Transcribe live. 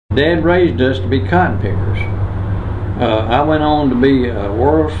Dad raised us to be cotton pickers. I went on to be a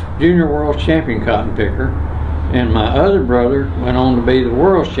junior world champion cotton picker, and my other brother went on to be the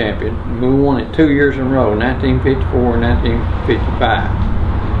world champion. We won it 2 years in a row, 1954 and 1955.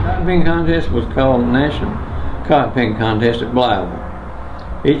 The cotton picking contest was called the National Cotton Picking Contest at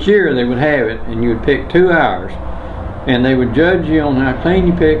Blytheville. Each year they would have it, and you would pick 2 hours, and they would judge you on how clean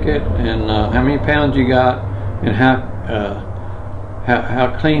you pick it, and how many pounds you got, and how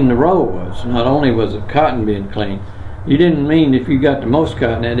clean the roll was. Not only was the cotton being clean, you didn't mean if you got the most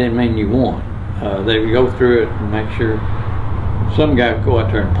cotton, that didn't mean you won. They would go through it and make sure. Some guy would go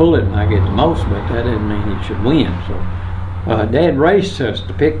out there and pull it and I get the most, but that didn't mean he should win. So Dad raced us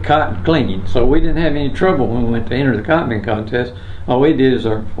to pick cotton clean, so we didn't have any trouble when we went to enter the cotton picking contest. All we did is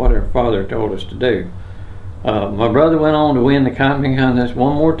what our father told us to do. My brother went on to win the cotton picking contest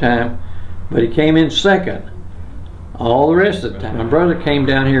one more time, but he came in second all the rest of the time. My brother came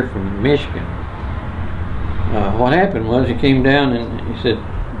down here from Michigan. What happened was he came down and he said,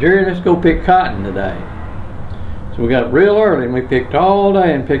 "Jerry, let's go pick cotton today." So we got up real early and we picked all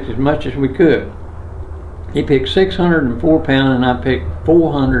day and picked as much as we could. He picked 604 pounds and I picked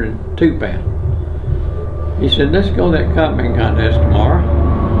 402 pounds. He said, "Let's go to that cotton picking contest tomorrow."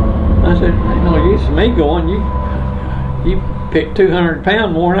 I said, "Ain't no use of me going. You picked 200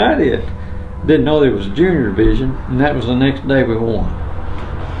 pounds more than I did." Didn't know there was a junior division, and that was the next day we won.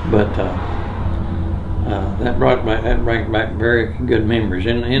 But that brings back very good memories.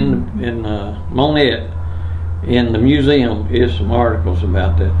 In Monette, in the museum, is some articles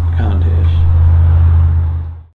about that contest.